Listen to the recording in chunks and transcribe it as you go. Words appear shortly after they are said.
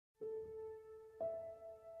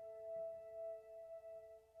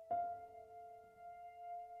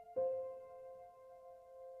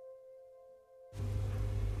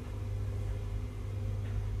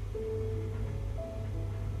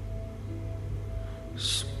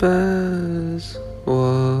Spazwa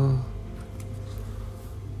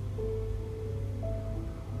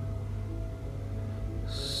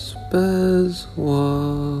Spazwa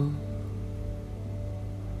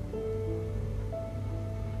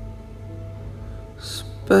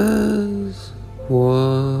Spazwa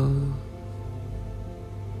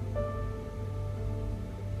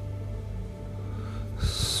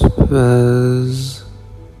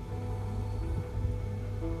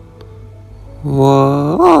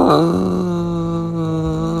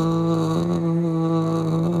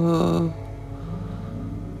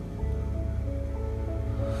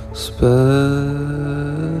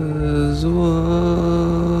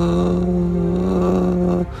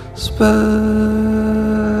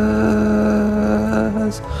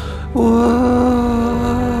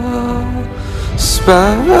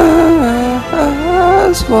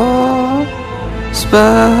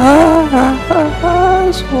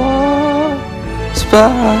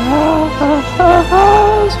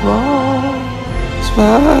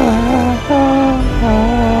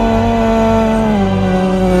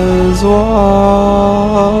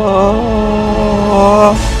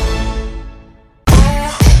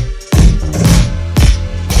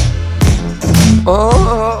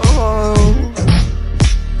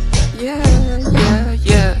Yeah.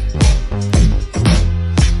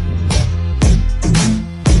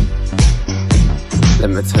 Let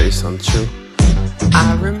me tell you something true.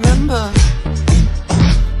 I remember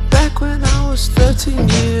back when I was 13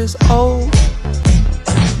 years old.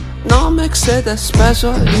 Normek said that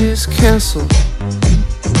Spazwa is cancelled.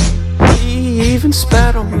 He even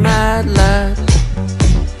spat on Mad Lad.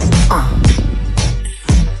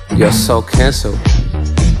 You're so cancelled.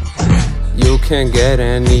 You can't get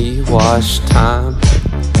any watch time,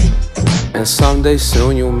 and someday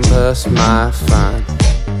soon you might find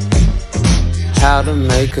how to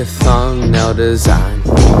make a thumbnail design.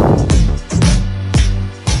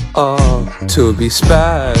 Oh, to be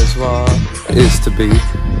Spazwa is to be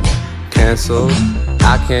cancelled.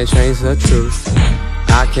 I can't change the truth.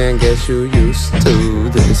 I can't get you used to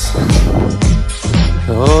this.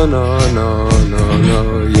 Oh no,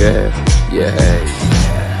 yeah.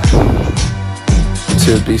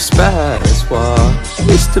 To be Spazwa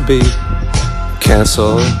is to be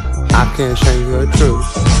cancelled. I can't change the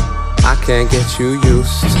truth. I can't get you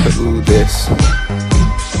used to this.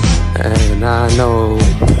 And I know,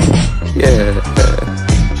 yeah.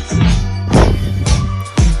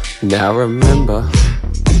 Now remember,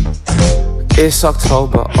 it's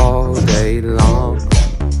October all day long,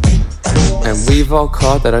 and we've all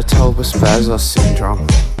caught that October Spazwa Syndrome.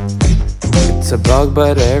 It's a bug,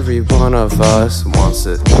 but every one of us wants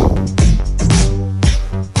it.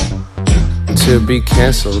 To be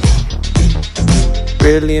cancelled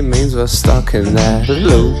really means we're stuck in that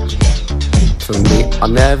loop. For me, I'll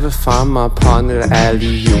never find my partner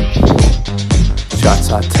alley-oop.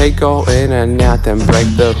 Shots I take go in and out, then break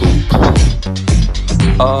the hoop.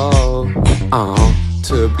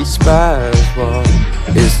 To be Spazwa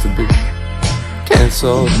is to be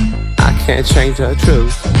cancelled. I can't change the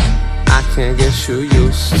truth. I can't get you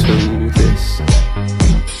used to this.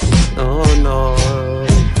 Oh no,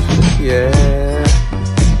 yeah,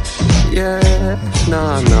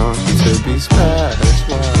 no. To be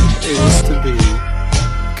Spazwa is to be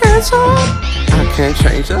cancelled. I can't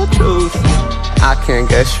change the truth. I can't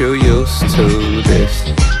get you used to this.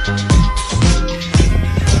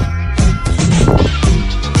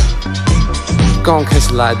 Gon'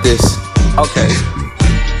 cancel like this, okay.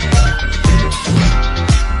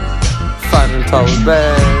 Fighting toes,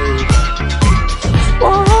 babe.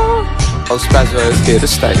 Whoa. Oh, Spazwa is here to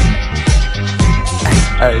stay.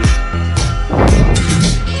 Hey.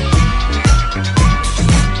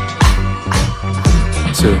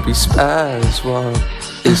 To be Spazwa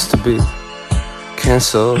is to be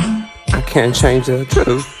cancelled. I can't change the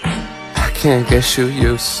truth. I can't get you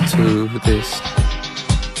used to this.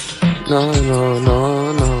 No.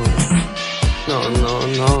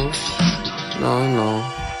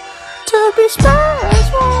 To be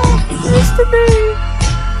Spazwa is to be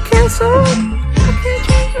cancelled. I can't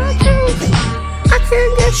change the truth. I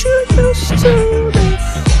can't get you used to this.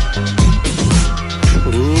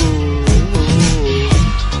 Ooh.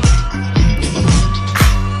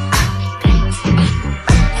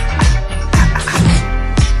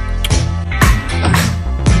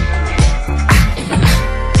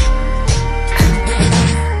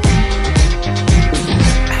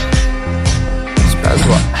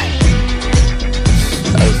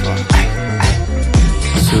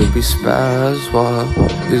 To be Spazwa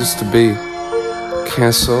is to be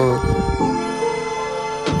cancelled.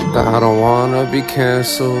 But I don't wanna be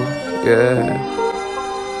cancelled, yeah.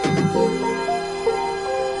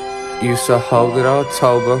 You so hold it,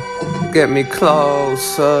 October, get me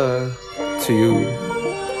closer to you.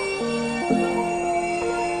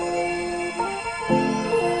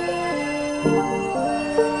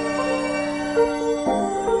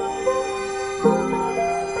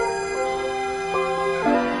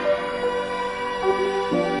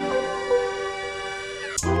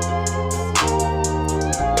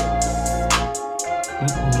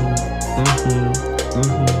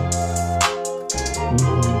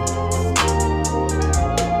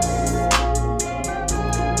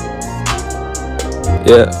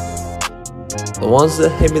 Yeah. The ones that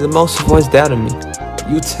hate me the most have always doubted me.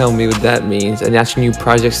 You tell me what that means, and actually new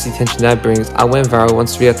projects, the attention that brings. I went viral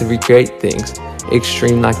once we have to recreate things.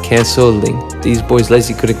 Extreme, not canceling. These boys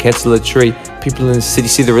lazy, couldn't cancel a tree. People in the city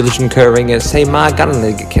see the religion occurring and say, "My, gotta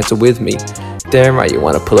let it get canceled with me." Damn right, you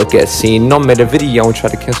wanna pull up, get seen. No made a video and try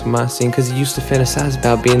to cancel my scene, cause he used to fantasize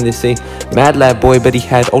about being this thing. Mad lad boy, but he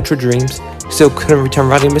had ultra dreams. Still couldn't return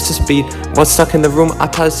riding Mr. Speed. Was stuck in the room, I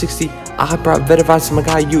plotted 60. I brought better vibes to my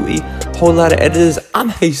guy UE. Whole lot of editors, I'm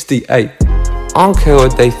hasty, ayy. I don't care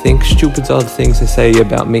what they think, stupid's all the things they say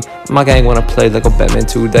about me. My gang wanna play like a Batman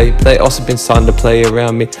today. They also been starting to play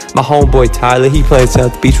around me. My homeboy Tyler, he plays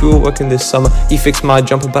at the beach. We were working this summer. He fixed my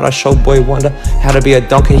jumper, but I showed boy Wonder how to be a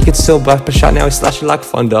dunker. He could still blast a shot, now he's slashing like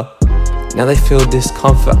thunder. Now they feel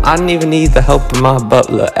discomfort. I didn't even need the help of my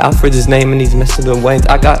butler. Alfred's his name and he's messing with Wayne's.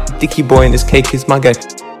 I got Dicky Boy in this cake, he's my guy.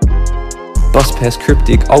 Bus pass,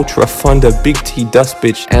 cryptic, ultra, thunder, big T, dust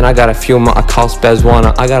bitch. And I got a few more I call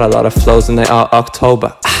Spazwana. I got a lot of flows and they are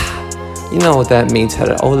October. You know what that means, had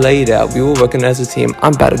it all laid out. We were working as a team.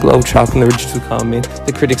 I'm about to globe trot when the riches will come in.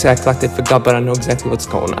 The critics act like they forgot, but I know exactly what's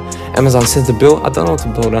going on. Amazon sends a bill, I don't know what to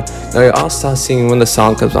blow down. Now you all start singing when the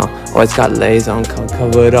song comes on. Always got lays on,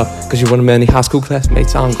 cover it up, cause you one of many high school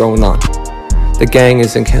classmates I'm growing on. The gang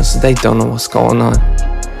isn't canceled, they don't know what's going on.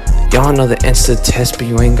 Y'all know the answer to the test, but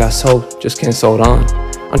you ain't got soul, just can't hold on.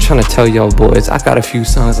 I'm trying to tell y'all boys, I got a few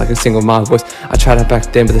songs I can sing with my voice. I tried that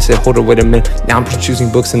back then, but they said, hold it, wait a minute. Now I'm producing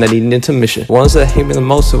books and they need an intermission. The ones that hate me the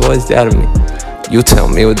most have always doubted me. You tell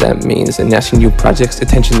me what that means, and actually new projects,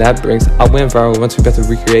 attention that brings. I went viral once we got to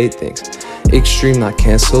recreate things. Extreme, not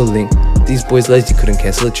canceling. These boys lazy, couldn't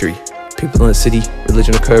cancel a tree. People in the city,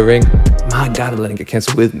 religion occurring. My God, let it get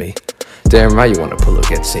canceled with me. Damn right, you wanna pull up,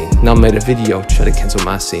 get seen. Now I made a video, try to cancel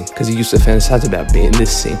my scene, cause he used to fantasize about being this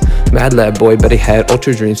scene. Mad lad boy, but he had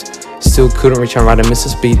ultra dreams. Still couldn't reach on riding Mr.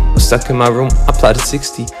 Speed. Was stuck in my room, I plotted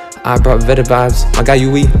 60. I brought better vibes, my guy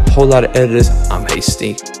UE, whole lot of editors, I'm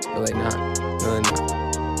hasty. No they not, no they not.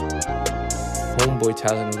 Homeboy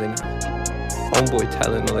talent, no they not. Homeboy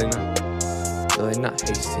talent, no they not. No they not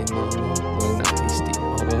hasty, no they not hasty.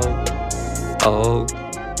 Oh,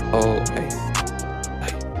 hey.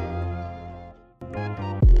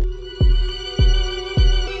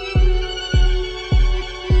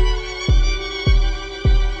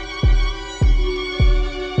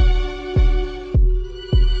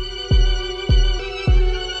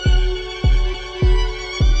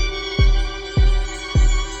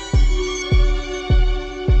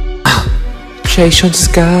 Chase Jones is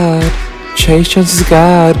God, Chase Jones is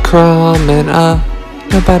God, crumbing up.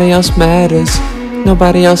 Nobody else matters,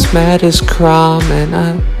 nobody else matters, crumbing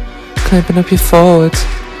up. Clamping up your forwards,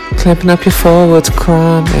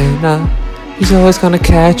 crumbing up. He's always gonna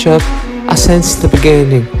catch up, I sense the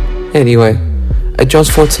beginning. Anyway, at Jones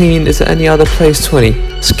 14, is there any other place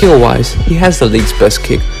 20? Skill-wise, he has the league's best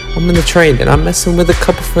kick. I'm in the train and I'm messing with a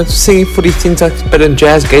couple friends singing footy things like better than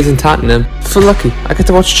Jazz, Gaze and Tottenham. Feel lucky, I get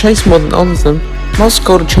to watch Chase more than all of them. Most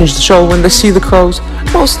go to change the show when they see the crows.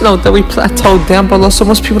 Most know that we plateaued down below, so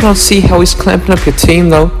most people don't see how he's clamping up your team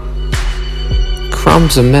though.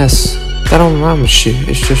 Crumb's a mess. That don't rhyme with shit,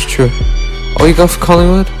 it's just true. Oh, you go for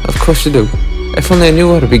Collingwood? Of course you do. If only I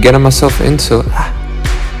knew what to be getting myself into.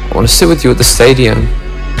 I wanna sit with you at the stadium.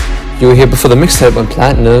 You were here before the mixtape went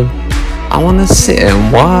platinum. I wanna sit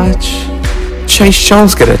and watch Chase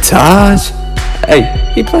Jones get a touch.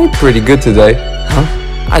 Hey, he played pretty good today. Huh?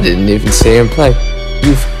 I didn't even see him play.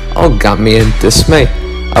 You've all got me in dismay.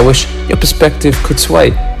 I wish your perspective could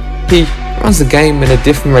sway. He runs the game in a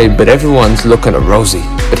different way, but everyone's looking at Rosie.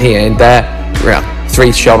 But he ain't that. Round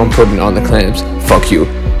 3 shot on putting on the clams. Fuck you,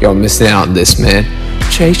 you're missing out on this, man.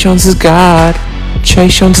 Chase Jones is God,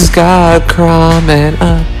 Chase Jones is God, crumbing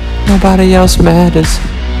up. Nobody else matters,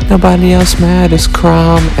 nobody else matters,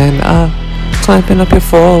 crumbing up. Clamping up your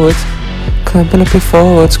forwards,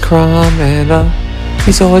 crumbing up.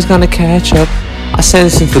 He's always gonna catch up, I said it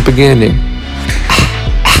since the beginning.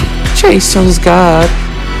 Chase Jones is God,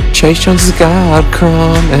 Chase Jones is God,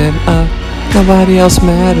 crumbing up. Nobody else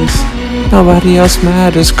matters, Nobody else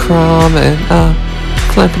matters, crumb and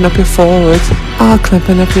clamping up your forwards,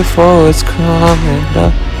 clamping up your forwards, crumb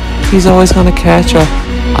and he's always gonna catch up.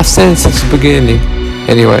 I've said it since the beginning.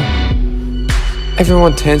 Anyway,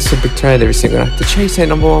 everyone tends to betray every single night. The chase ain't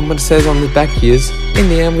number one, but it says on the back he is. In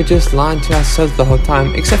the end, we just lying to ourselves the whole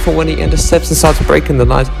time, except for when he intercepts and starts breaking the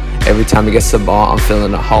lines. Every time he gets the ball, I'm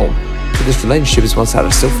feeling at home. But this relationship is one side, I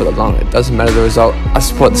still feel alone. It doesn't matter the result. I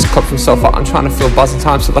support this club from so far. I'm trying to feel buzzing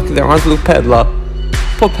time, so lucky they're on Luke Peddler.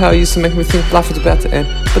 Poor pal used to make me think life was about to end,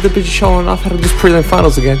 but the bitch is showing off how to lose prelim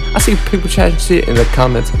finals again. I see people chatting shit in the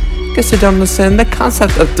comments. Guess they don't understand the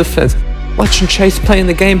concept of defense. Watching Chase playing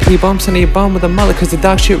the game, he bumps into your bum with a mullet cause the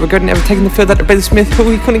dog shit regretting never taking the field out of Bailey Smith, who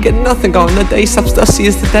he couldn't get nothing going. The day he stops dusty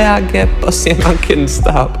is the day I get busty, and I'm kidding,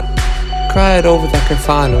 stop. Cried over that grand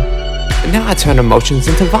final, and now I turn emotions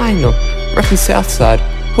into vinyl. Reppin' Southside,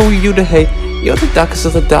 who are you to hate? You're the darkest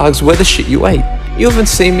of the dogs, we're the shit you ate. You haven't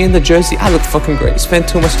seen me in the jersey, I look fucking great. Spent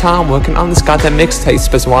too much time working on this goddamn mixtape.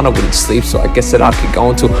 Spazwana wouldn't sleep, so I guess that I'll keep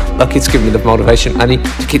going too. Lucky it's giving me the motivation I need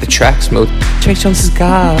to keep the track smooth. Chase Jones is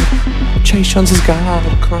God, Chase Jones is God,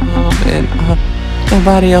 crumb and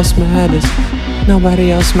nobody else matters,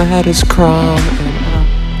 nobody else matters, crumb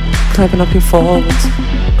and clamping up your forwards,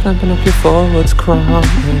 clamping up your forwards, crumb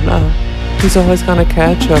and he's always gonna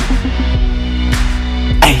catch up.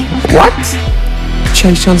 Hey, what?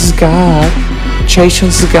 Chase Jones is God, Chase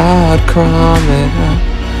Jones is God, crumb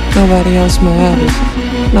and nobody else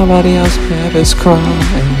matters, nobody else matters, crumb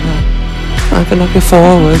and clamping up your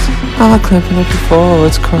forwards, clamping up your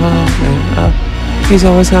forwards, crumb and he's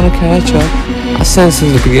always gonna catch up. I said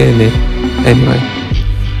since the beginning. Anyway.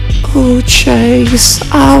 Ooh, Chase,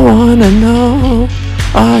 I wanna know,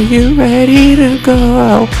 are you ready to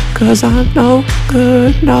go? Cause I'm no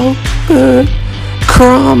good, no good.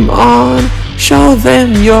 Crumb on, show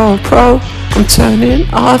them you're a pro. I'm turning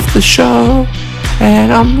off the show,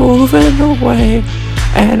 and I'm moving away,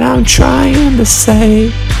 and I'm trying to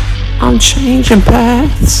say I'm changing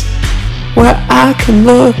paths where I can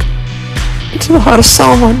look into the heart of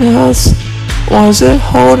someone else. Was it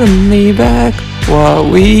holding me back?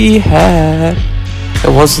 What we had, it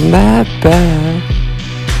wasn't that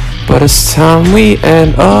bad, but it's time we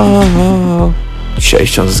end. Oh,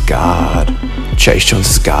 Chase Jones is God, Chase Jones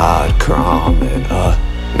is God, crumb and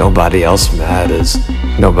nobody else matters,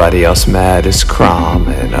 nobody else matters, crumb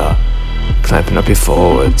and clamping up your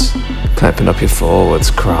forwards, clamping up your forwards,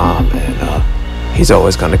 crumb and he's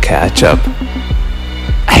always gonna catch up.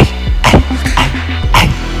 Ay, ay, ay,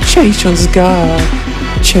 ay. Chase Jones is God,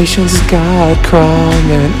 Chase Jones is God,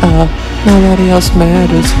 crumb and nobody else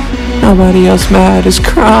matters, nobody else matters,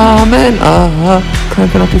 crumb and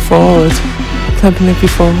clamping up your forwards, clamping up your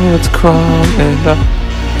forwards, crumb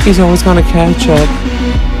and he's always gonna catch up.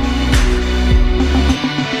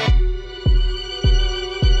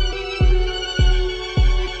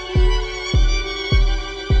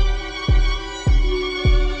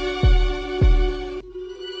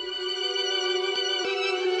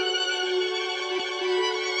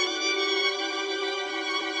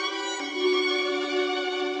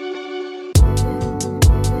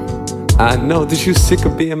 I know that you're sick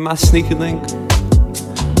of being my sneaky link.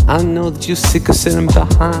 I know that you're sick of sitting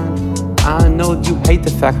behind. I know that you hate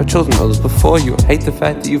the fact I've chosen others before you. Hate the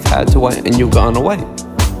fact that you've had to wait and you've gone away.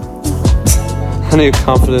 I know you're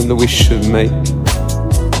confident that we should make.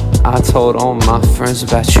 I told all my friends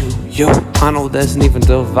about you. Yo, I know there's an even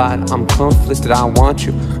divide. I'm conflicted, I want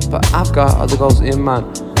you, but I've got other goals in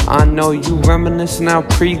mind. I know you reminiscing our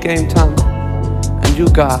pre-game time, and you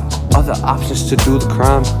got other options to do the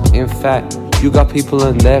crime. In fact, you got people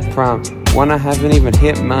in their prime when I haven't even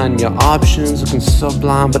hit mine. Your options looking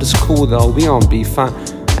sublime, but it's cool though, we gon' be fine.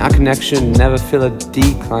 Our connection never feel a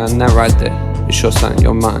decline. That right there, it's your sign,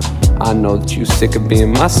 your mind. I know that you sick of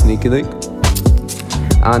being my sneaky link.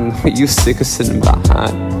 I know you sick of sitting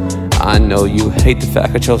behind. I know you hate the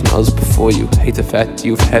fact I chosen others before you. Hate the fact that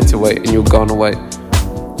you've had to wait and you've gone away.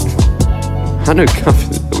 I know you're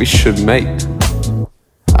confident that we should make.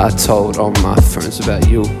 I told all my friends about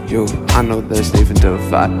you. I know there's an even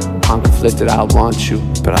divide. I'm conflicted, I want you,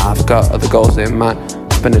 but I've got other goals in mind.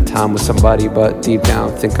 Spending time with somebody, but deep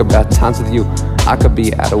down think about times with you. I could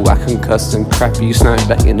be out of whack, concussed and crappy. You snapping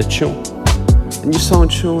back into tune, and you're so in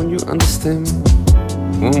tune, you understand me.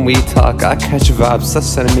 When we talk, I catch vibes that's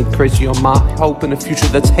sending me crazy on my hope in a future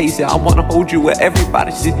that's hazy. I wanna hold you where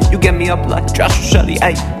everybody sees. You get me up like Joshua Shuddy,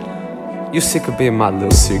 ayy. You sick of being my little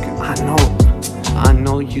secret. I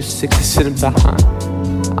know you sick of sitting behind.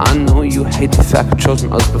 I know you hate the fact I've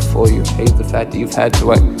chosen us before you. Hate the fact that you've had to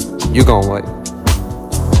wait. You gon' wait.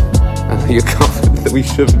 I know you're confident that we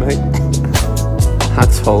should make. I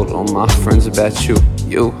told all my friends about you.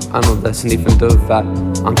 I know that's not even the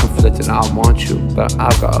vibe. I'm conflicted, I want you, but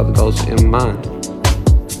I've got other goals in mind.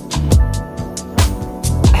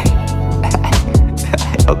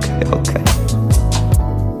 Okay.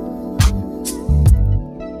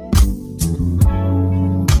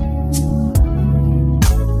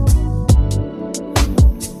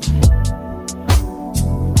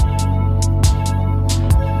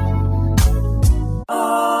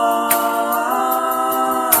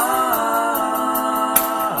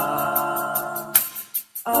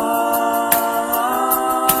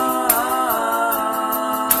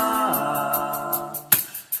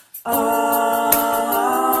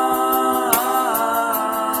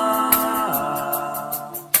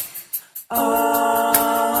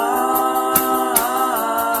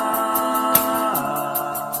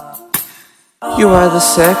 You are the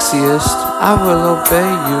sexiest, I will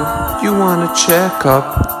obey you. You wanna check up,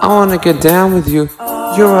 I wanna get down with you.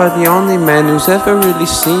 You are the only man who's ever really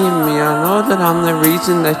seen me. I know that I'm the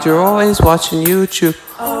reason that you're always watching YouTube.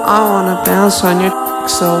 I wanna bounce on your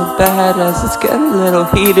so bad as it's getting a little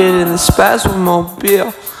heated in the Spazwa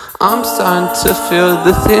mobile. I'm starting to feel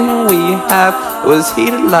the thing we have was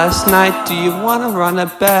heated last night. Do you wanna run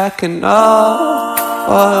it back? And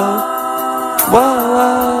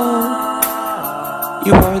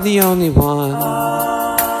you are the only one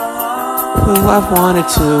who I've wanted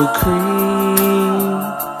to cream.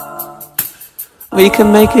 We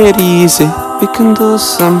can make it easy, we can do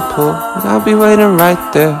simple. I'll be waiting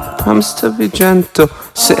right there, promise to be gentle.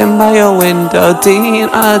 Sitting by your window, Dean.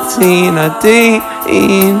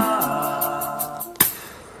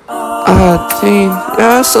 Dean,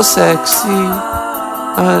 you're so sexy.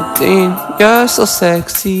 Dean, you're so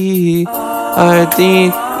sexy.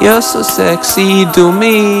 Dean, you're so sexy to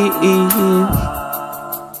me.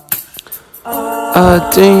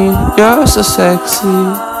 Dean, you're so sexy.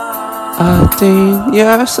 Dean,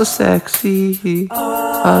 you're so sexy.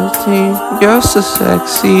 Dean, you're so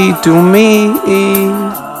sexy to me.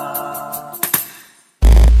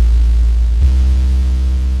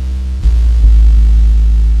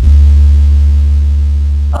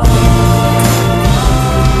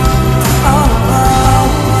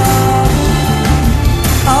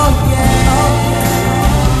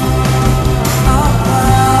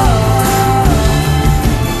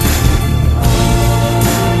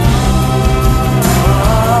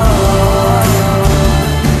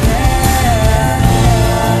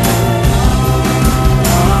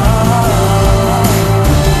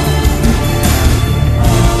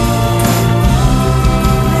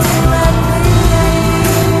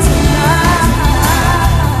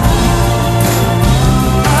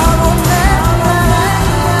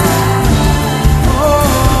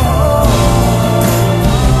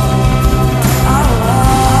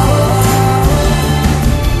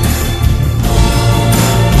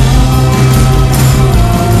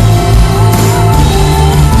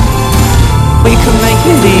 We can make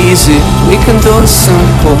it easy, we can do it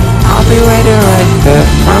simple. I'll be waiting right there,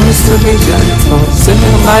 promise to be gentle.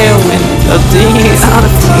 Sitting by your window, Dean.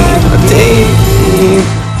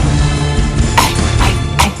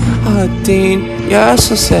 Dean, you're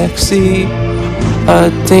so sexy.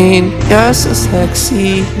 Dean, you're so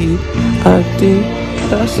sexy. Dean,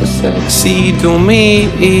 you're so sexy to me.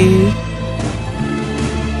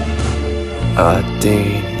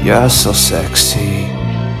 Dean, you're so sexy.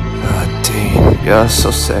 Dean, you're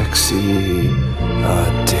so sexy.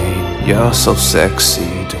 Dean, you're so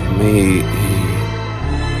sexy to me.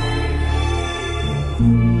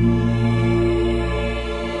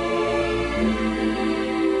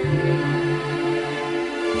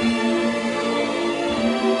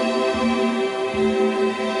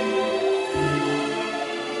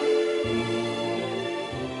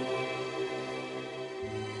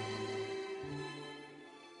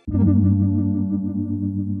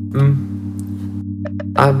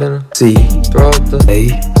 I've been a C, brother,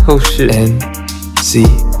 A, oh shit, N, C,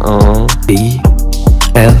 E,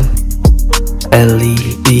 L, L, E,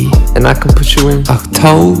 D. And I can put you in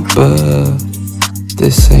October,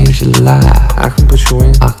 this ain't July. I can put you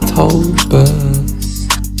in October,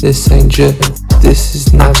 this ain't July. This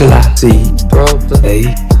is not July. C, brother,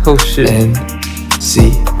 A, oh shit, N,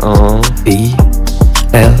 C, E,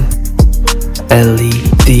 L, L, E,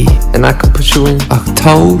 D. And I can put you in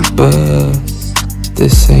October,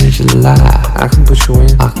 this ain't July. I can put you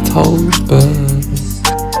in October,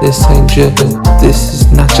 this ain't July. This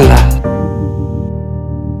is not July.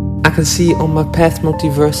 I can see on my path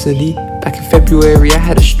multiversity. Back in February I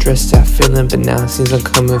had a stressed out feeling, but now it seems I'm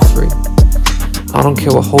coming free. I don't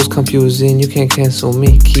care what hoes computers in, you can't cancel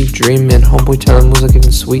me. Keep dreaming, homeboy telling moves like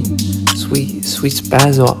giving sweet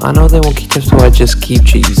Spazwa. I know they won't keep up, so I just keep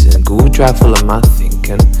cheesing. Google Drive full of my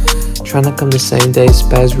thinking. Trying to come the same day,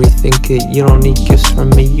 Spaz rethink it. You don't need gifts from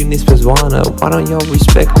me, you need Spazwana. Why don't y'all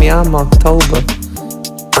respect me? I'm October.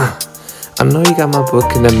 I know you got my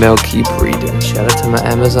book in the mail, keep reading. Shout out to my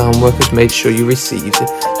Amazon workers, made sure you received it.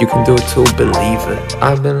 You can do it too, believe it.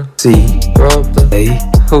 I've been C-Rob the A,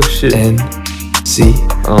 oh shit, N-C-O-B-L-L-E-D.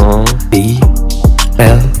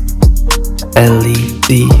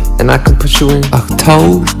 And I can put you in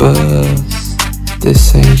October.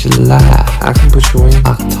 This ain't July. I can put you in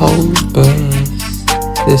October.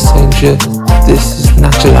 This ain't this is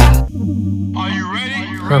not July. Are you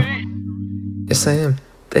ready? Yes I am.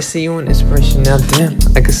 They see you in inspiration now, damn,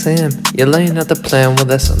 I guess I am. You're laying out the plan, well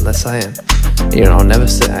that's unless I am. You know, I'll never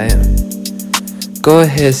say I am. Go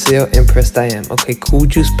ahead, see how impressed I am. Okay, cool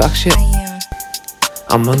juice box shit.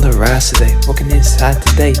 I'm on the rise today, walking inside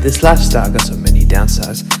today. This lifestyle got so many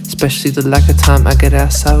downsides, especially the lack of time I get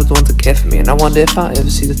outside with the ones that care for me. And I wonder if I'll ever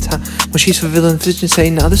see the time when she's fulfilling vision,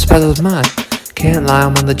 saying, now this battle is mine. Can't lie,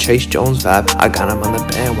 I'm on the Chase Jones vibe. I got him on the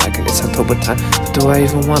bandwagon, it's October time. But do I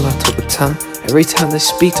even want October time? Every time they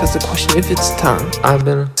speak, that's the question if it's time. I've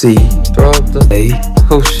been throw up the A,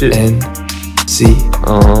 oh shit, N-C-O-B-L-L-E-D.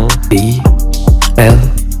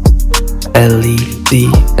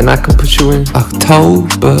 And I can put you in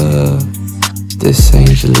October. This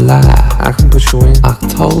ain't July. I can put you in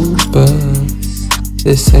October.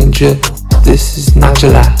 This ain't this is not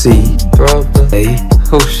July. Throw up the A,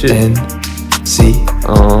 oh shit, N-C-O-B-L-L-E-D.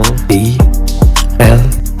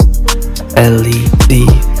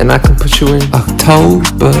 And I can put you in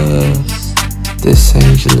October. This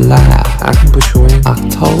ain't July. I can put you in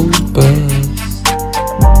October.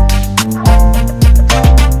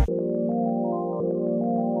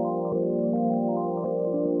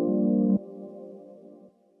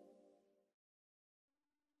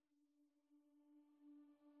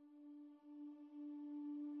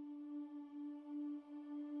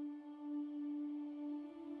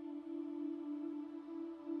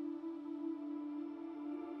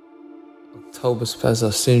 October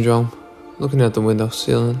Spazwa Syndrome. Looking at the window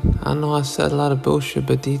ceiling. I know I said a lot of bullshit,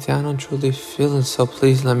 but deep down I'm truly feeling. So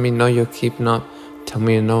please let me know you're keeping up. Tell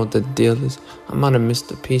me you know what the deal is. I might have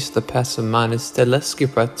missed a piece of the past of mine. Instead, let's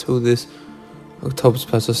skip right to this. October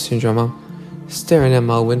Spazwa Syndrome. I'm staring at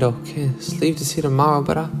my window. Can't sleep to see tomorrow,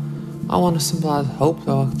 but I want to symbolize hope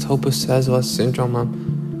though. October Spazwa Syndrome.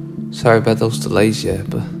 I'm sorry about those delays, yeah,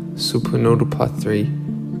 but Super Noodle Part 3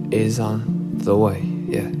 is on the way,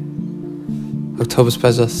 yeah. October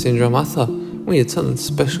Spazwa Syndrome. I thought we had something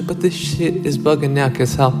special, but this shit is bugging now.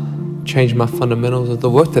 Guess I'll change my fundamentals of the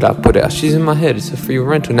work that I put out. She's in my head, it's a free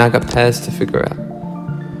rental. Now I got paths to figure out.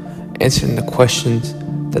 Answering the questions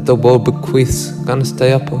that the world bequeaths. Gonna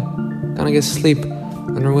stay up or gonna get sleep?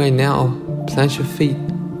 On her way now or plant your feet?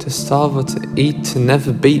 To starve or to eat, to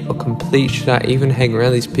never beat or complete? Should I even hang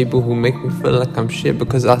around these people who make me feel like I'm shit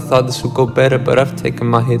because I thought this would go better, but I've taken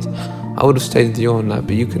my hits. I would have stayed with you all night,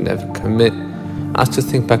 but you could never commit. I still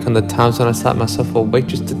think back on the times when I sat myself awake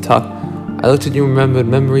just to talk. I looked at you and remembered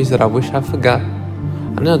memories that I wish I forgot.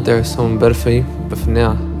 I know there is someone better for you, but for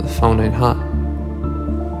now, the phone ain't hot.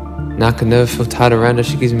 Now I can never feel tired around her.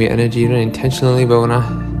 She gives me energy, not intentionally, but when I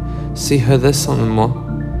see her, there's something more.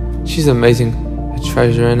 She's amazing, a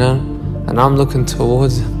treasure in her, and I'm looking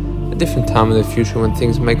towards a different time in the future when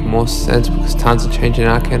things make more sense because times are changing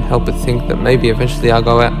and I can't help but think that maybe eventually I'll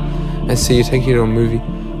go out and see you, take you to a movie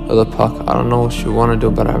or the park. I don't know what you want to do,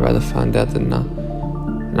 but I'd rather find out than not.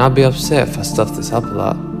 And I'll be upset if I stuff this up a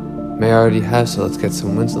lot. May I already have, so let's get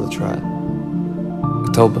some wins on the try.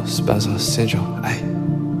 October Spazwa Syndrome.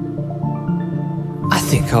 I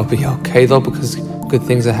think I'll be okay though, because good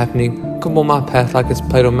things are happening. Come on my path like it's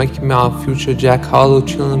Play-Doh, making my future Jack Harlow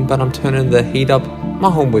chilling, but I'm turning the heat up. My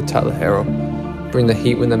homeboy Tyler Harrow. Bring the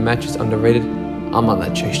heat when the match is underrated. I'm on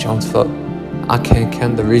that Chase Jones float. I can't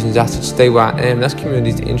count the reasons I should stay where I am. That's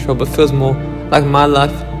Community's intro, but feels more like my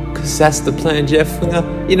life, cause that's the plan. Jeff Winger,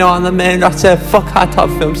 you know I'm the man. I said fuck high top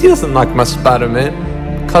films. He doesn't like my Spider-Man.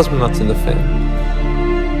 Cosmonauts in the fan.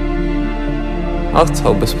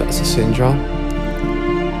 October Spazwa Syndrome.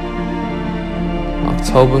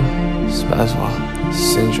 October Spazwa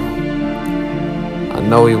Syndrome. I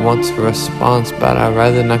know he wants a response, but I'd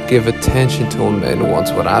rather not give attention to a man who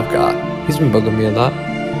wants what I've got. He's been bugging me a lot.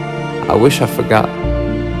 I wish I forgot,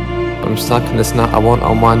 but I'm stuck in this knot. I won't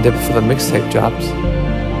unwind it for the mixtape drops.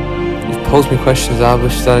 You've posed me questions I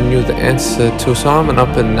wish that I knew the answer to. So I'm up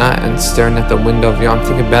at night and staring at the window of you. I'm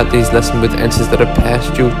thinking about these lessons with answers that are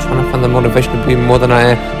past you, trying to find the motivation to be more than I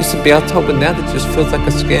am. Used to be October, now that just feels like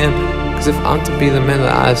a scam. Cause if I'm to be the man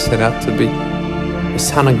that I set out to be, it's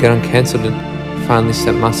time to get uncancelled and finally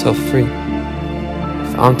set myself free.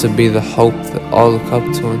 If I'm to be the hope that all look up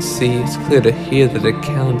to and see, it's clear to hear that a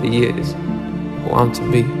calendar year is who I'm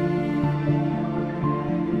to be.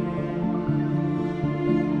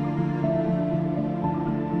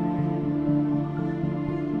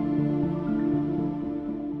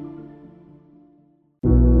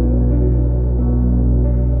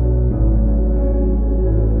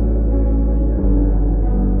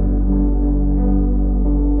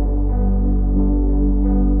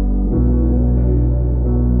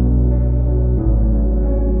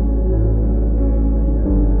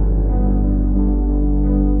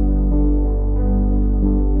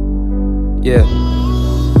 Yeah,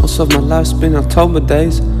 most of my life's been October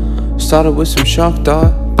days. Started with some shock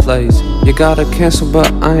dart plays. You gotta cancel,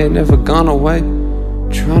 but I ain't never gone away.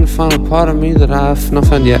 Trying to find a part of me that I've not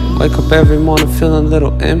found yet. Wake up every morning feeling a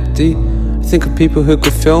little empty. I think of people who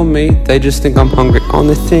could feel me, they just think I'm hungry.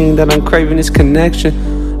 Only thing that I'm craving is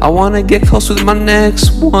connection. I wanna get close with my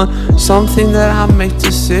next one. Something that I make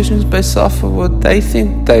decisions based off of what they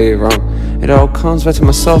think they wrong. It all comes back to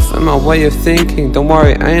myself and my way of thinking. Don't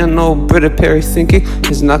worry, I ain't no Britta Perry thinking.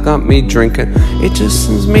 It's not got me drinking. It just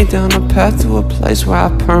sends me down a path to a place where I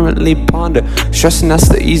permanently ponder. Stressing, that's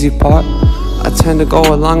the easy part. I tend to go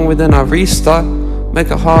along with and I restart. Make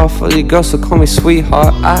it hard for the girls to call me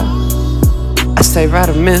sweetheart. I stay right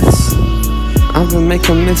of myths. I've been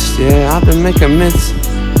making myths, yeah, I've been making myths.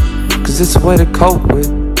 Cause it's a way to cope with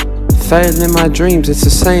failing in my dreams. It's the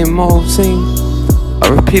same old scene. I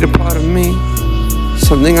repeat a part of me,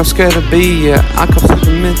 something I'm scared to be. Yeah, I come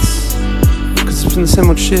through the myths, cause it's been the same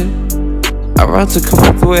old shit. I run to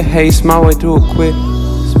cope through it, haste my way through it quick.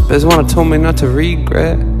 Spazwana told me not to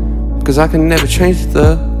regret, cause I can never change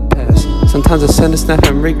the past. Sometimes I send a snap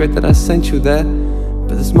and regret that I sent you that.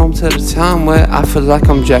 But there's moments at a time where I feel like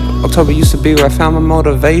I'm Jack. October used to be where I found my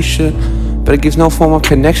motivation, but it gives no form of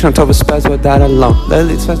connection. October Spazwa died alone.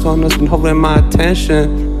 Lately Spazwana's been holding my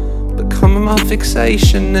attention, becoming my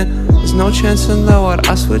fixation, and there's no chance in the world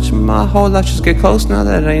I switch my whole life, just get close now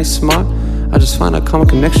that it ain't smart. I just find a common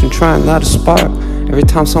connection, trying not to spark. Every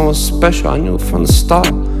time someone's special, I knew it from the start.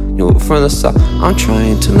 I'm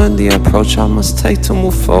trying to learn the approach I must take to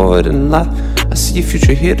move forward in life. I see a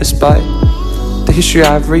future here despite the history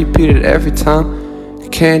I've repeated every time.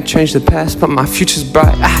 Can't change the past, but my future's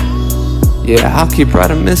bright. Yeah, I'll keep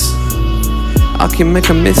writing myths. I'll keep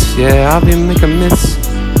making myths, yeah, I'll be making myths.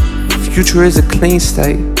 Future is a clean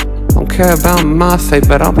state. Don't care about my fate,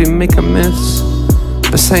 but I'll be making myths,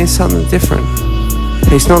 but saying something different.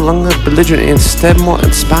 It's no longer belligerent, instead more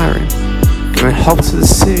inspiring, giving hope to the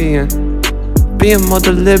city and being more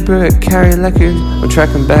deliberate. Carry like I'm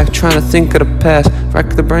tracking back, trying to think of the past.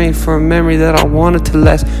 Rack the brain for a memory that I wanted to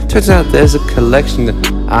last. Turns out there's a collection that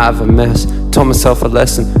I've amassed. Told myself a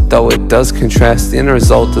lesson, though it does contrast. The end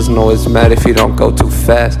result doesn't always matter if you don't go too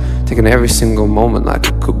fast. Taking every single moment like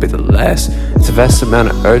it could be the last. It's a vast amount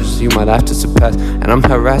of urges you might have to surpass, and I'm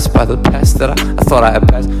harassed by the past that I thought I had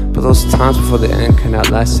passed. But those times before the end can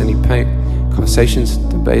outlast any pain. Conversations,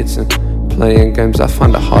 debates, and playing games, I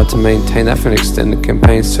find it hard to maintain that for an extended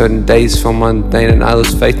campaign. Certain days feel mundane and I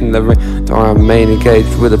lose faith in the ring, though I remain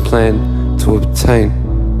engaged with a plan to obtain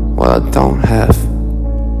what I don't have.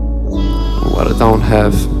 What I don't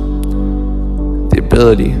have the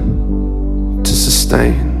ability to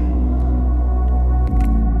sustain.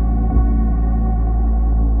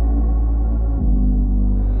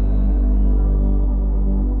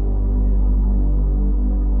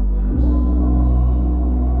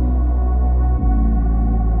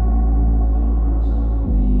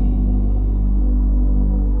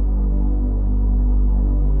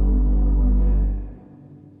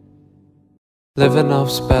 Living off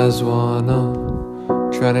Spazwana,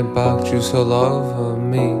 drowning bark juice all over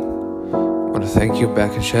me. Wanna thank you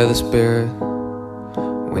back and share the spirit.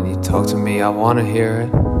 When you talk to me, I wanna hear it.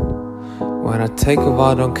 When I take a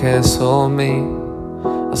while, don't cancel me.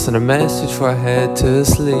 I'll send a message before I head to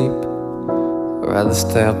sleep. I'd rather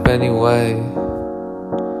stay up anyway.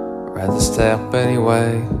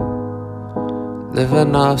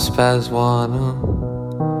 Living off Spazwana,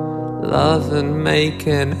 loving,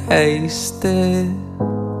 making hasted.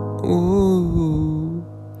 Ooh,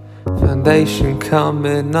 foundation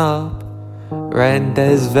coming up,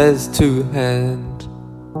 Randes Vez to hand.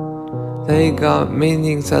 They got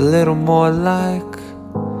meanings a little more like,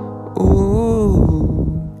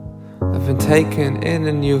 ooh, I've been taken in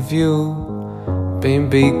a new view, been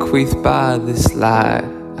bequeathed by this light.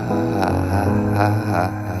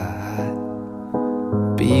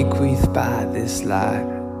 Bequeathed by this light.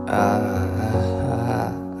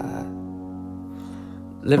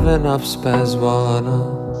 Living up Spazwana,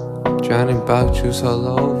 drowning bug juice all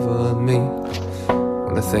over me.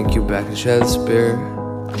 Wanna thank you back and share the spirit.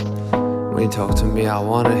 When you talk to me, I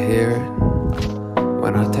wanna hear it.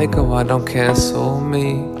 When I take a while, don't cancel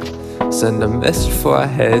me. Send a message before I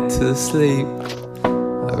head to sleep.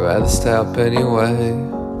 I'd rather stay up anyway.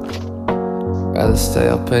 Rather stay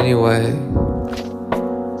up anyway.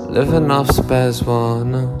 Living off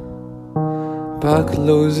Spazwana, Buck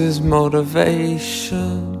loses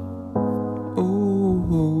motivation.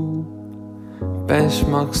 Ooh,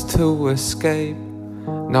 benchmarks to escape.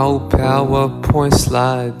 No PowerPoint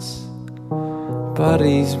slides. But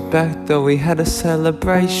he's back though we had a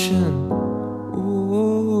celebration.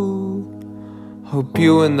 Ooh, hope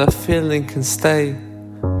you and the feeling can stay.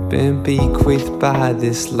 Been bequeathed by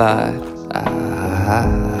this light.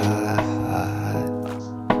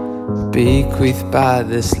 Bequeathed by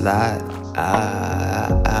this light.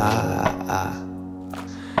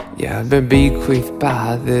 Yeah, I've been bequeathed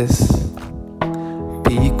by this.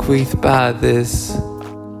 Bequeathed by this.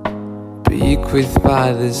 Bequeathed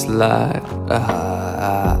by this light.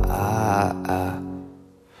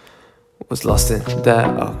 Was lost in that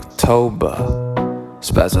October.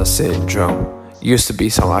 Spazwa Syndrome. Used to be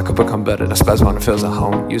someone I could become better. The Spazwana feels at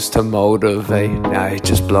home. Used to motivate. Now you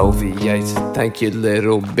just blow V8. Thank you,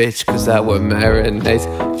 little bitch, cause that would marinate.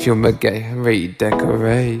 Fumigate and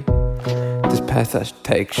redecorate. This path I should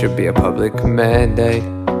take should be a public mandate.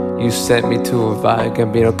 You sent me to a vibe,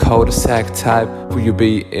 can be a cul-de-sac type. Will you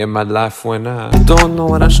be in my life when I don't know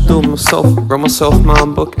what I should do with myself? Wrote myself my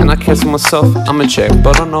own book and I cancel myself. I'm in check,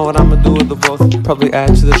 but I don't know what I'ma do with the both. Probably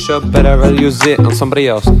add to the show, but I'd rather use it on somebody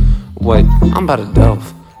else. Wait, I'm about to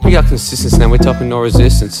delve. We got consistency and we talking no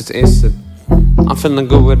resistance, it's instant. I'm feeling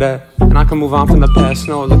good with that, and I can move on from the past,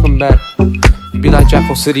 no looking back. Be like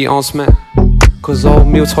Jackal City on smack, cause old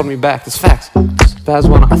meals hold me back, that's facts.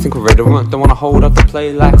 Spazwana, I think we're ready to run. Don't wanna hold up the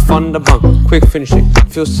play like fun to bump. Quick finishing,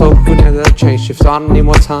 feels so good now that I changed shift. So I don't need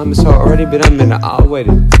more time, it's already been a minute, I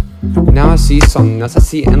waited. Now I see something else, I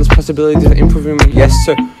see endless possibilities of improving me, yes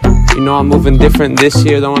sir. You know I'm moving different this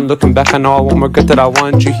year, though I'm looking back, I know I won't regret that I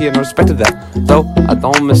wanted you here. No respect to that, though I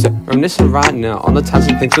don't miss it. Reminiscing right now, on the times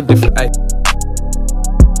when things were different, ayy.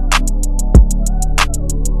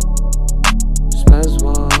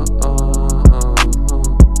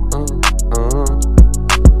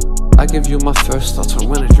 I give you my first thoughts on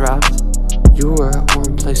when it dropped. You were at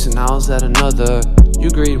one place and I was at another. You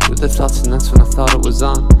agreed with the thoughts and that's when I thought it was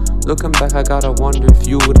on. Looking back, I gotta wonder if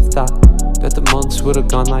you would've thought that the months would've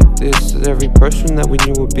gone like this. That every person that we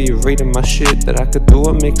knew would be reading my shit. That I could do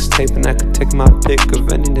a mixtape and I could take my pick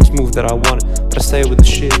of any next move that I wanted, but I stay with the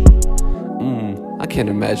shit. I can't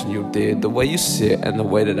imagine you did. The way you sit and the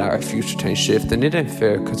way that I refuse to change shift. And it ain't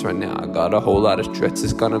fair, cause right now I got a whole lot of stress.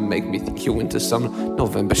 It's gonna make me think you into some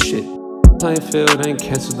November shit. How you feel, it ain't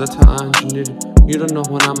cancelled, that's how I engineered it. You don't know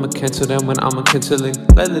when I'ma cancel and when I'ma canceling.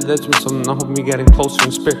 Lately there's been something I hope me getting closer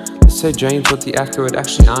in spirit. They say James was the accurate,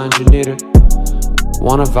 actually I engineered it.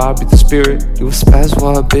 Wanna vibe with the spirit. You a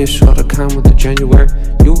Spazwa bitch, all the kind with the January.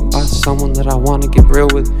 You are someone that I wanna get real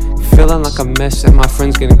with. Feeling like a mess and my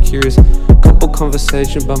friends getting curious. Couple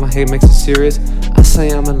conversations but my hate makes it serious. I say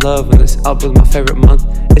I'm in love and it's up with my favorite month.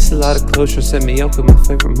 It's a lot of closure, set me up with my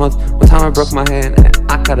favorite month. One time I broke my hand and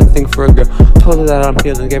I gotta think for a girl. Told her that I'm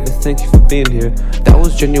healing, gave her thank you for being here. That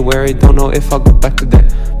was January, don't know if I'll go back to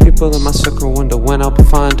that. People in my circle wonder when I'll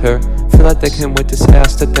find her. Feel like they can't wait to say I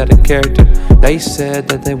stepped out of character. They said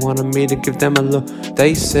that they wanted me to give them a look.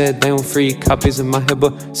 They said they want free copies of my hit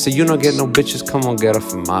book. So you don't get no bitches, come on get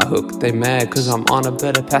off of my hook. They mad cause I'm on a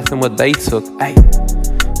better path than what they took. Ayy,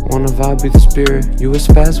 wanna vibe with the spirit. You a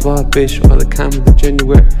Spazwa bitch, or the kind with the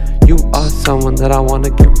January. You are someone that I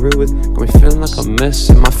wanna get real with. Got me feeling like a mess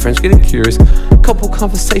and my friends getting curious. Couple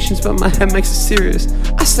conversations but my head makes it serious.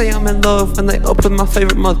 I say I'm in love and they up with my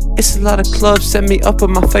favorite month. It's a lot of clubs, set me up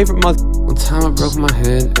with my favorite month. One time I broke my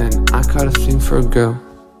head and I got a thing for a girl.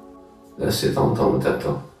 Laisse t'entendre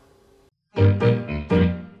t'attends.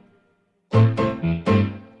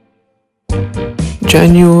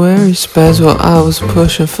 January Spazwa, I was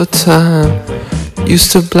pushing for time.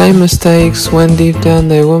 Used to blame mistakes when deep down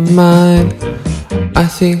they were mine. I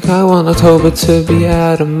think I want October to be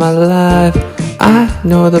out of my life. I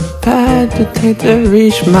know the path to take to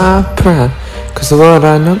reach my prime. Cause the world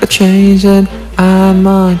I know could change and I'm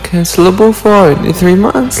uncancelable for it. And 3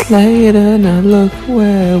 months later, now look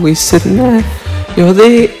where we sitting at. You're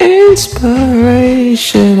the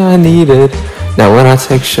inspiration I needed. Now when I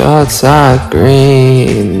take shots I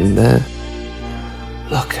green.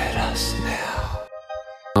 Look at us now.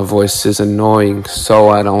 My voice is annoying, so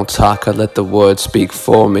I don't talk. I let the words speak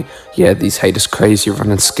for me. Yeah, these haters crazy,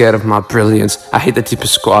 running scared of my brilliance. I hate the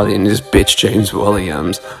deepest squality in this bitch James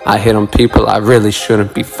Williams. I hit on people I really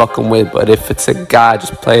shouldn't be fucking with, but if it's a guy,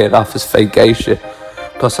 just play it off as fake gay shit.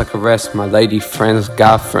 Plus I caress my lady friends,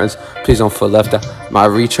 guy friends. Please don't feel left out. My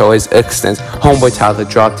reach always extends. Homeboy Tyler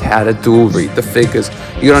dropped how to do, read the figures.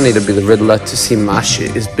 You don't need to be the Riddler to see my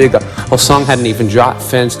shit is bigger. Whole song hadn't even dropped,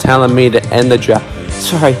 fans telling me to end the drop.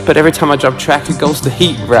 Sorry, but every time I drop track it goes the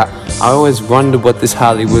heat route. I always wondered what this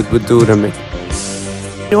Hollywood would do to me.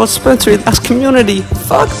 You know what, Spencer, that's community.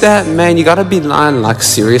 Fuck that, man, you gotta be lying, like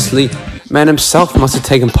seriously. Man himself must have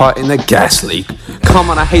taken part in the gas leak. Come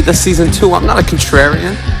on, I hate the season 2, I'm not a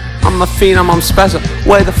contrarian. I'm a phenom, I'm Spazwa.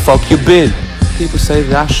 Where the fuck you been? People say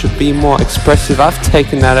that I should be more expressive. I've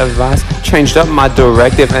taken that advice, changed up my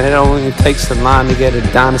directive, and it only takes a line to get a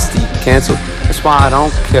dynasty cancelled. That's why I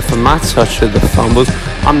don't care for my touch of the fumbles.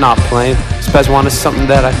 I'm not playing. Spazwana is something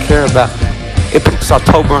that I care about. It puts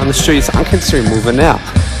October on the streets, I'm considering moving out.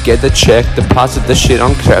 Get the check, deposit the shit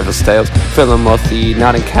on Travis Tales. Fill him up the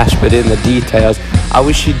not in cash but in the details. I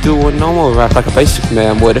wish he'd do a normal rap like a basic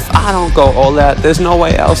man would. If I don't go all out, there's no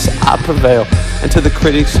way else I prevail. And to the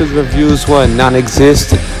critics whose reviews were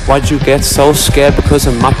non-existent, why'd you get so scared because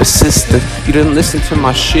of my persistence? You didn't listen to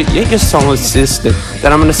my shit, yet you're so insistent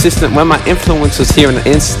that I'm an assistant when my influence is here in an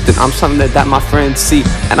instant. I'm something that my friends see,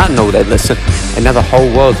 and I know they listen. And now the whole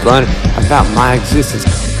world's learning about my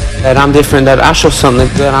existence. That I'm different, that I show something,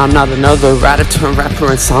 that I'm not another writer-turned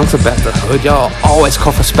rapper in songs about the hood. Y'all always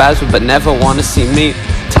call for Spazwa, but never want to see me.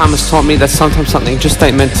 Time has taught me that sometimes something just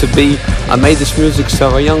ain't meant to be. I made this music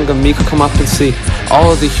so a younger me could come up and see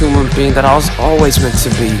all of the human being that I was always meant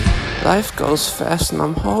to be. Life goes fast and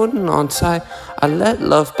I'm holding on tight. I let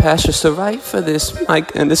love pass just to write for this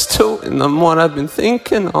mic, and it's 2 in the morning. I've been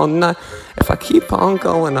thinking all night. If I keep on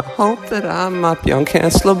going, I hope that I might be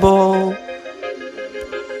uncancelable.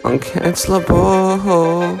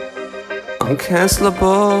 Uncancelable,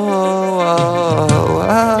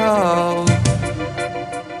 uncancelable.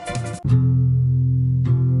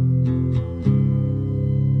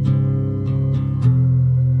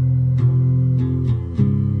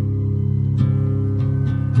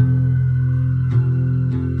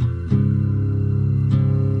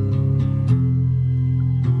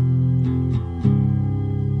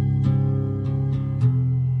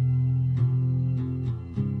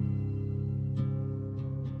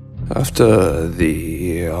 After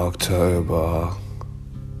the October,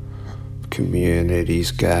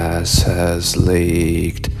 community's gas has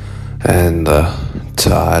leaked, and the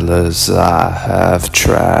Tylers I have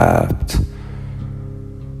trapped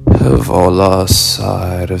have all lost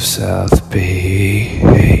sight of South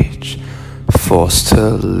Beach, forced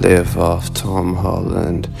to live off Tom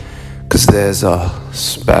Holland, 'cause there's a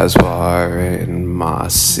Spazwa in my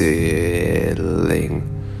ceiling.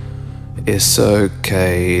 It's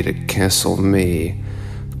okay to cancel me,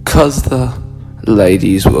 'cause the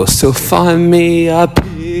ladies will still find me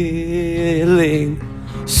appealing.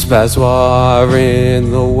 Spazwa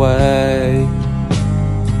in the way.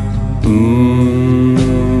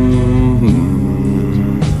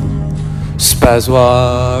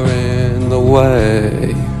 Spazwa in the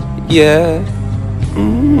way. Yeah.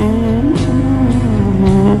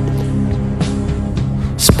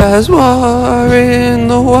 Spazwa in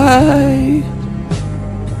the way.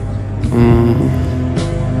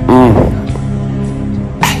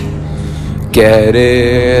 Get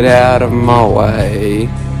it out of my way.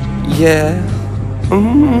 Yeah.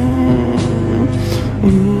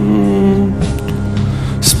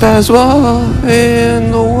 Spazwa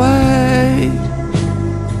in the way.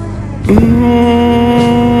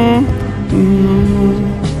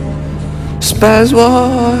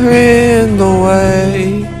 Spazwa in the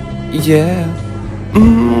way. Yeah.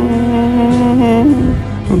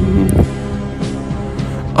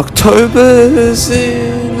 October's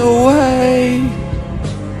in the way.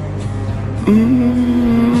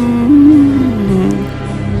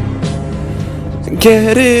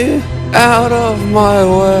 Get it out of my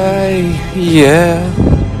way. Yeah.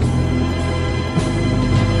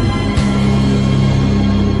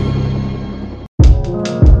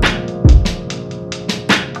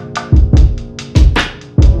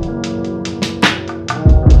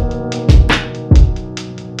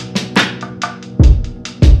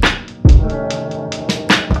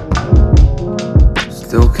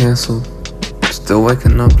 Still cancelled. Still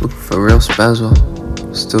waking up looking for real Spazwa.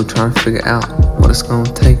 Still trying to figure out what it's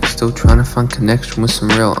gonna take. Still trying to find connection with some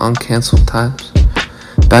real uncancelled types.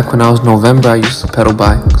 Back when I was November, I used to pedal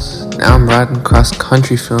bikes. Now I'm riding cross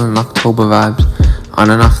country feeling October vibes. On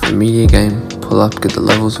and off the media game. Pull up, get the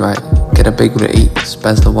levels right. Get a bagel to eat,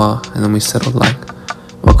 Spazwa, and then we settle like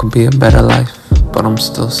what could be a better life. But I'm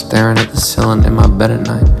still staring at the ceiling in my bed at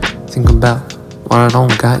night. Thinking about what I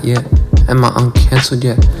don't got yet. Am I uncancelled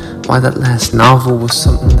yet? Why that last novel was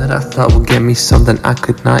something that I thought would get me something I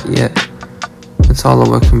could not yet. It's all a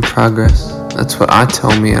work in progress. That's what I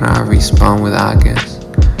tell me, and I respond with I guess.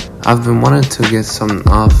 I've been wanting to get something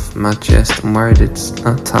off my chest. I'm worried it's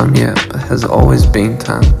not time yet, but has always been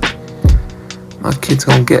time. My kids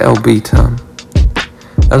gon' get LB time.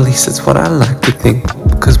 At least that's what I like to think,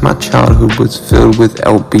 because my childhood was filled with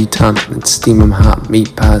LB time and steaming hot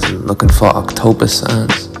meat pies and looking for October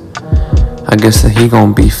signs. I guess that he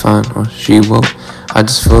gon' be fine, or she will. I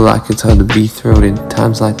just feel like it's hard to be thrilled in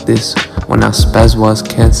times like this, when our Spazwa's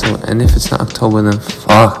cancelled, and if it's not October then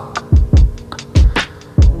fuck.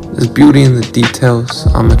 There's beauty in the details,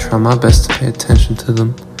 I'ma try my best to pay attention to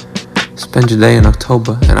them. Spend your day in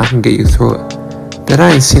October and I can get you through it. Bet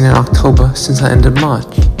I ain't seen in October since I ended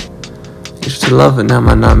March. Used to love it, now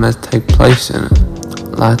my nightmares take place in it.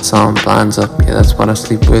 Lights on, blinds up, yeah that's what I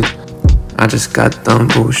sleep with. I just got done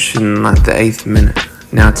bullshitting like the 8th minute.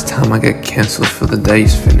 Now it's time I get cancelled for the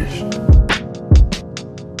day's finished.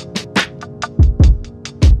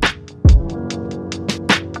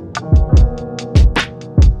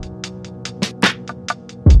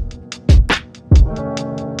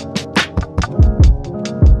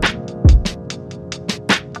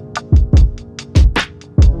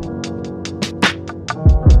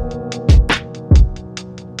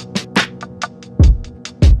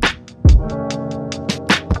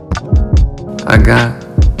 I got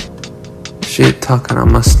shit talking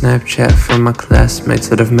on my Snapchat from my classmates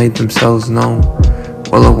that have made themselves known.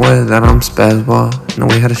 Well aware that I'm Spazwa. Know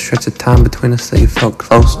we had a stretch of time between us that you felt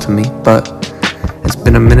close to me, but it's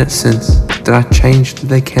been a minute since. Did I change? Did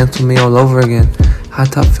they cancel me all over again? High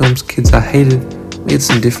top films, kids I hated. We had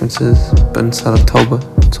some differences, but inside October,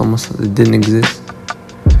 it's almost like they didn't exist.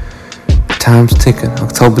 Time's ticking,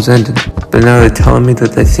 October's ending. But now they're telling me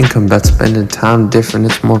that they think I'm about spending time different.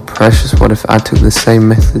 It's more precious. What if I took the same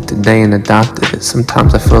method today and adopted it?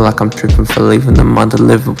 Sometimes I feel like I'm tripping for leaving them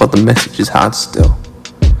undelivered, but the message is hot still.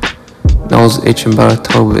 Nose itching, but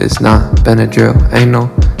October is not Benadryl. Ain't no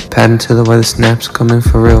pattern to the way the snaps come in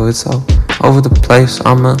for real. It's all over the place.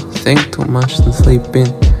 I'ma think too much and sleep in.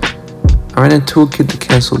 I ran into a kid that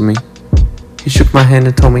canceled me. He shook my hand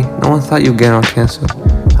and told me, no one thought you'd get on cancer.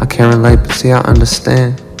 I can't relate, but see I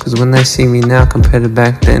understand. Cause when they see me now compared to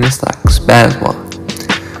back then, it's like Spazwa.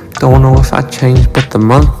 Don't know if I changed, but the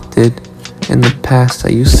month did. In the past, I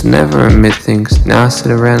used to never admit things. Now I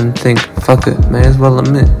sit around and think, fuck it, may as well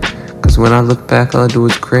admit. Cause when I look back, all I do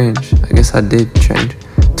is cringe. I guess I did change.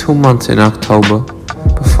 2 months in October.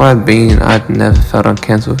 Before I'd never felt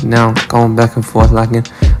uncancelled. Now I'm going back and forth like an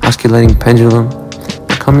oscillating pendulum.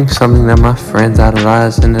 Becoming something that my friends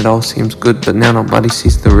idolize, and it all seems good, but now nobody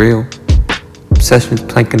sees the real. Obsessions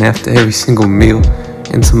planking after every single meal.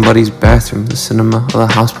 In somebody's bathroom, the cinema, or the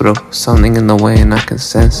hospital. Something in the way and I can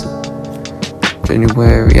sense it.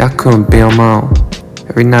 January, I couldn't be on my own.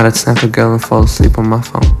 Every night I'd snap a girl and fall asleep on my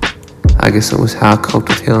phone. I guess it was how I coped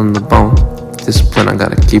with healing the bone. Discipline, I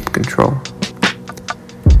gotta keep control.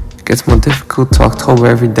 It gets more difficult to October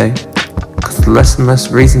every day. Cause less and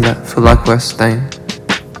less reasons I feel like we're staying.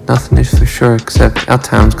 Nothing is for sure except our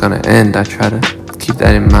time's gonna end. I try to keep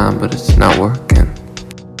that in mind, but it's not working.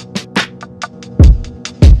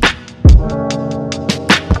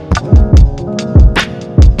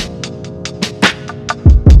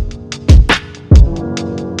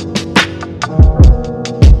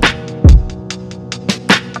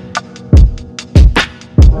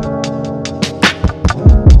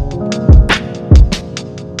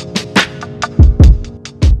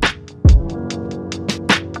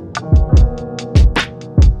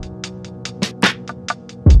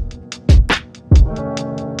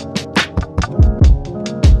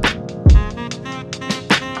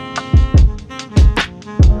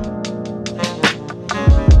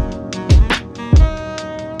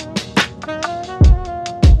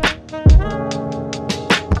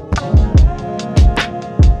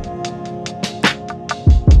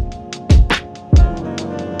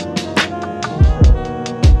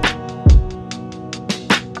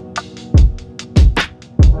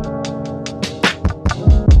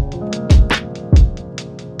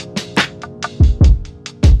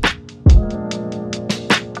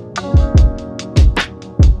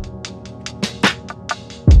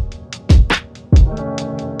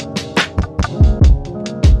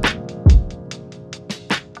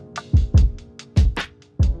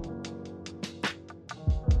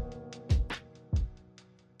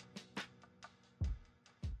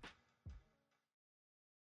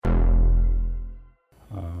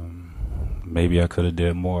 maybe I could have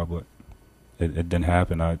did more, but it didn't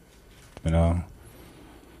happen. I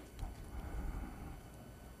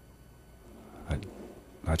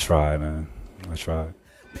tried, man. I tried.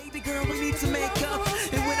 Baby girl, we need to make up.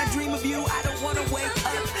 And when I dream of you, I don't want to wake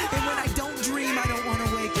up. And when I don't dream, I don't want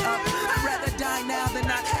to wake up. I'd rather die now than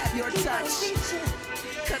not have your touch.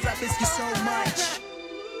 Cause I miss you so much.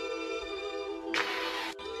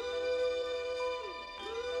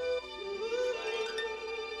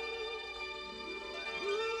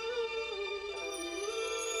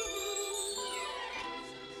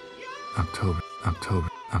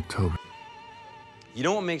 October. You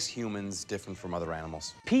know what makes humans different from other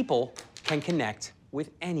animals? People can connect with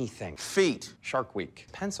anything. Feet, Shark Week.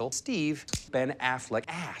 Pencil, Steve, Ben Affleck.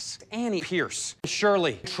 Ass, Annie Pierce,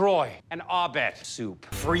 Shirley, Troy, and Abed. Soup,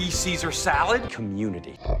 free Caesar salad.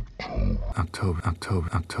 Community.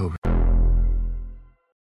 October.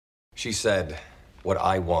 She said, what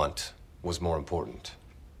I want was more important.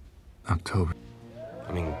 October.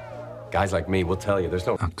 I mean, guys like me will tell you there's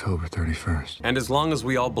no... October 31st. And as long as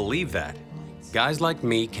we all believe that, guys like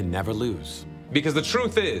me can never lose. Because the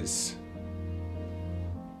truth is,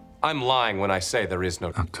 I'm lying when I say there is no...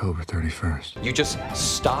 October 31st. You just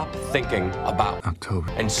stop thinking about...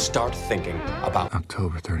 October. And start thinking about...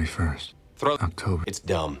 October 31st. Throw... October. It's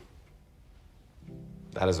dumb.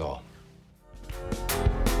 That is all.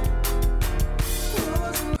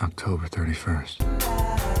 October 31st.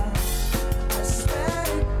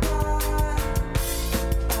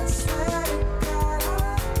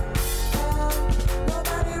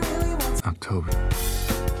 October.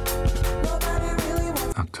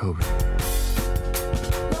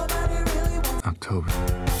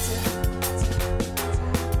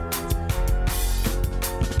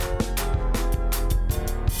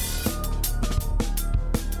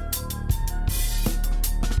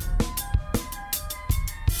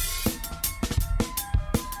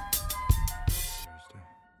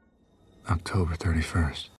 October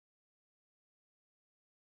 31st.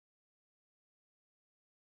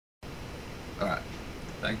 Alright,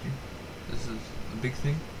 thank you. This is a big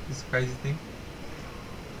thing, this is a crazy thing.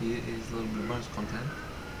 Here is a little bit of bonus content,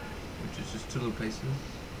 which is just 2 little pieces.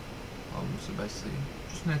 So basically,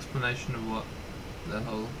 just an explanation of what the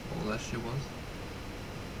whole, all that shit was.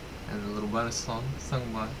 And a little bonus song sung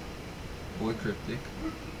by Boy Cryptic,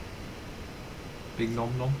 Big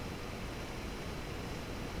Nom Nom,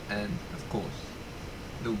 and of course,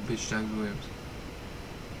 little bitch James Williams.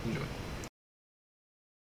 Enjoy.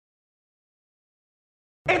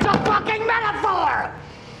 It's a fucking metaphor!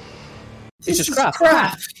 It's just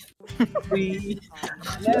crap. We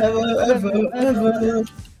never go to another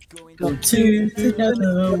we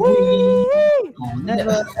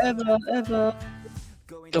never ever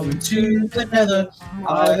go to another. I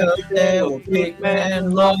hope there will big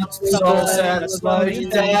man lots of souls that slow you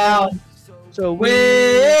down. So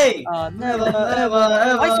we never ever.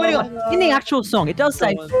 I swear to God, in the actual song, it does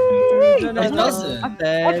say. It doesn't. I've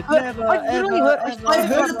literally heard. I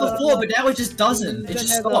heard it before, but now it just doesn't. It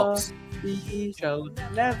just stops.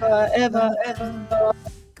 Never ever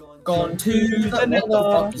gone to the nether. What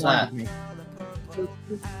the fuck is that?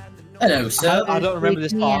 Hello, sir. I don't remember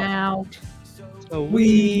this part. So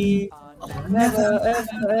we never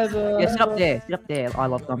ever. Yeah, sit up there. I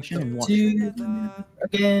love gumption and what?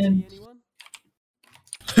 Again.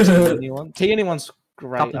 Anyone's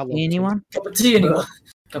great. Cup of tea, anyone? Cup of tea, anyone?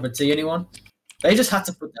 Cup of tea, anyone? They just had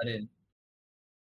to put that in.